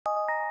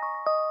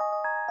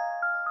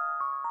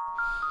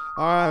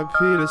R.I.P.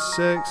 to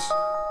 6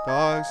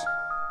 dogs.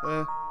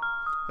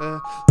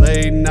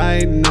 Late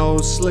night, no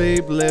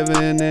sleep,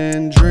 living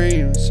in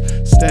dreams.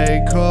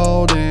 Stay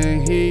cold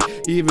in heat,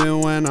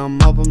 even when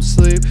I'm up, I'm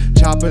asleep.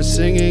 Chopper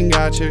singing,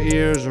 got your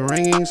ears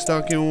ringing.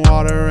 Stuck in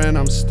water and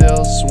I'm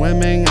still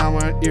swimming. I'm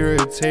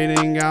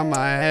irritating, got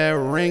my head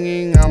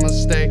ringing. I'ma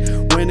stay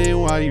winning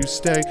while you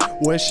stay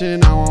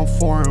wishing. I want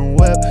foreign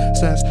whip,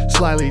 that's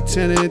slightly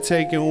tinted,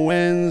 taking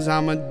wins.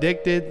 I'm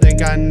addicted,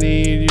 think I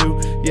need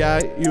you.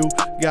 Yeah, you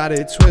got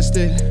it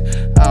twisted.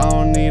 I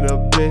don't need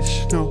a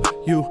bitch, no,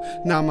 you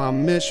not my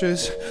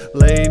mistress.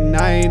 Late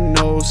night,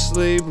 no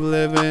sleep,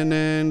 living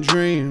in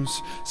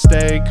dreams.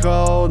 Stay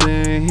cold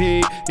in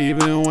heat,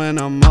 even when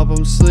I'm up,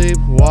 I'm asleep.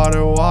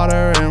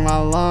 Water in my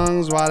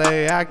lungs, while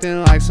they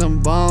acting like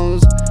some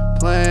bums.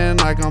 Playing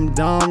like I'm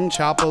dumb,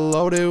 chopper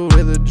loaded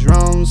with a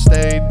drum.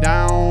 Stay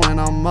down when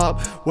I'm up,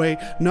 wait,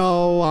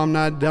 no, I'm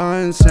not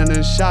done.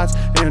 Sending shots,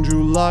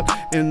 Andrew Luck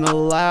in the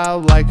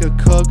lab like a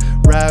cook.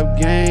 Rap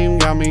game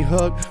got me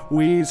hooked,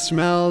 weed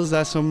smells,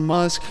 that's a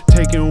must.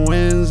 Taking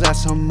wins,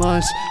 that's a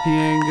must. He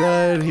ain't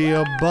good, he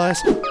a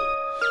bust.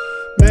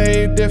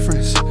 Made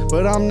difference,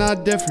 but I'm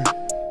not different.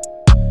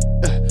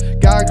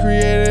 God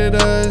created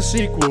a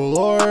sequel,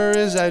 or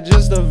is that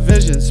just a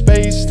vision?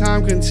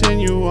 Space-time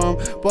continuum,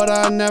 but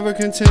I never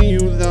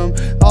continue them.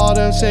 All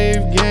them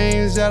save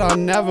games that I'll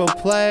never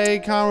play.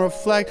 Can't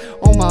reflect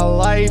on my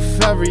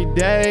life every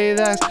day.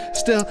 That's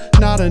still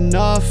not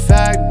enough,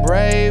 fact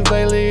brave.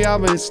 Lately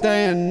I've been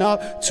staying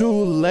up too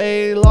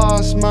late.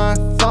 Lost my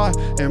thought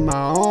in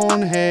my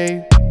own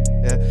hate.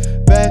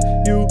 Bet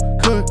you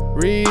could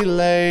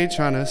relate,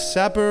 trying to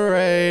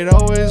separate.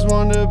 Always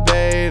want to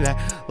debate that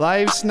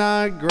life's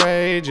not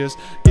great. Just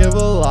give a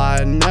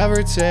lot,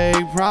 never take.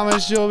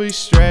 Promise you'll be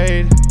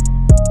straight.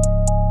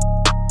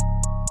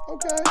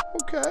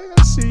 Okay,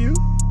 I see you.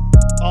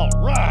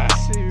 Alright. I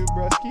see you,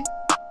 Brusky.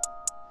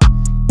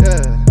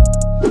 Yeah.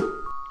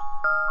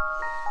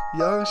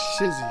 Young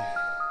Shizzy.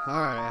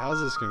 Alright,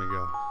 how's this gonna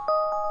go?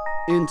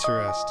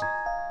 Interesting.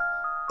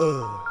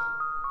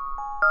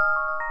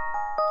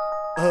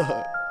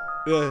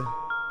 Yeah.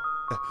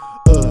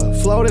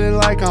 Floating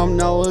like I'm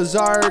Noah's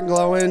Ark,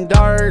 glowing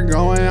dark,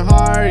 going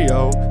hard,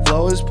 yo.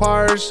 Flow is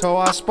parched, so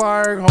I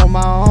spark, hold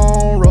my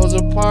own.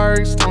 Rosa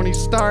Parks, Tony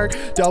Stark,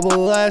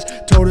 double S,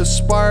 told a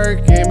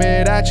spark, aim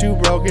it at you,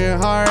 broken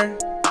heart.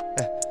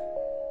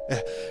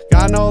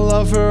 Got no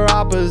love for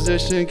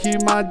opposition, keep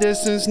my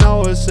distance,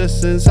 no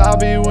assistance. I'll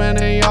be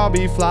winning, y'all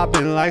be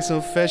flopping like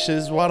some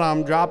fishes. What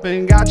I'm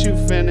dropping, got you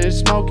finished.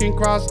 Smoking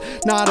cross,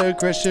 not a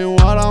Christian.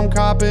 What I'm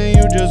copping,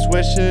 you just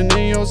wishing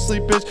in your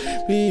sleep, bitch.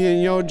 Me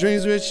in your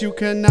dreams, bitch, you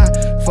cannot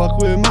fuck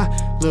with my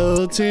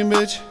little team,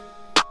 bitch.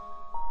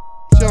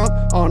 Jump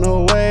on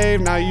a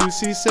wave, now you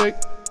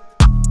seasick.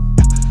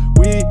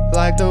 We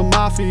like the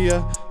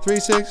mafia,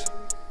 3-6.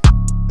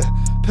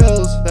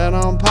 Pills that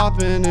I'm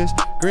popping is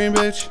green,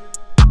 bitch.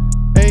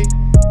 Hey.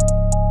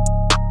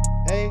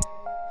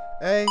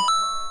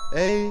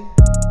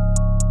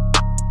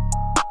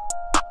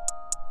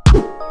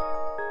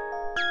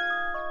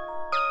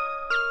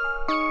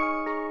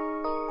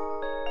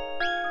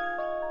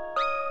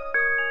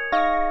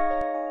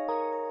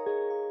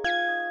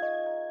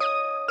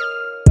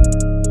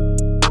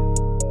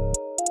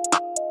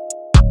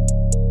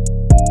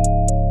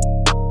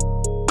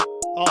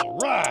 All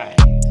right.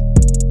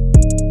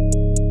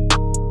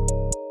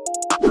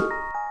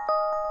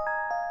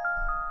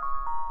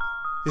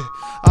 Yeah.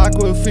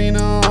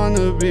 Aquafina on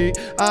the beat,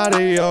 out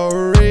of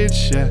your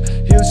reach, yeah.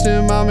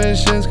 Houston, my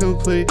mission's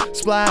complete.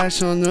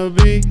 Splash on the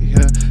beat,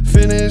 yeah.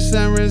 Finish,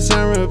 then rinse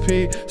and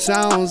repeat.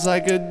 Sounds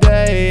like a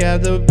day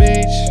at the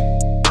beach.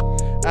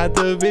 At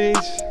the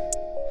beach,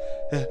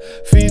 yeah.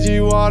 Fiji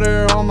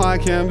water on my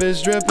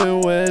canvas,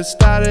 dripping with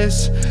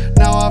status.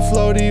 Now I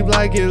flow deep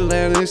like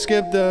Atlantic,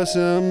 skip the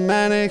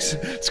semantics.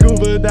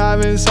 Scuba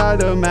dive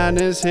inside the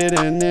madness,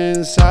 hidden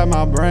inside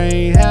my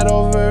brain. Head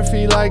over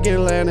feet like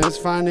Atlantis,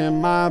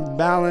 finding my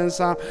balance.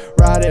 I'm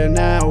riding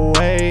that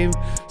wave,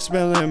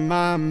 spilling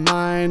my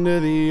mind to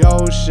the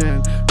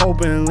ocean.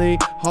 Openly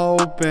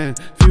hoping,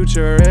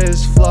 future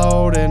is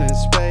floating in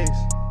space.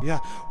 Yeah,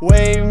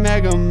 wave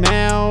Mega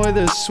Man with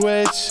a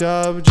switch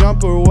up,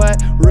 jumper wet,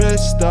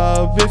 wrist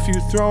up. If you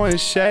throwing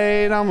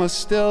shade, I'ma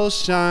still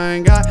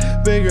shine.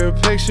 Got bigger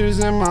pictures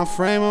in my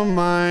frame of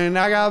mind.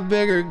 I got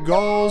bigger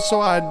goals,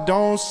 so I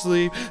don't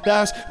sleep.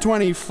 That's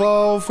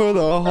 24 for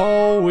the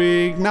whole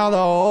week. Now the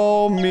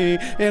old me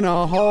in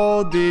a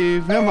hole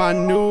deep. In my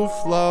new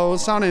flow,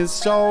 sounding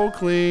so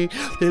clean.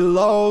 They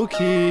low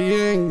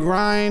key and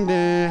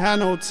grinding. Had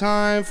no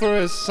time for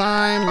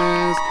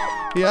assignments.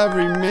 Yeah,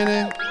 every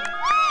minute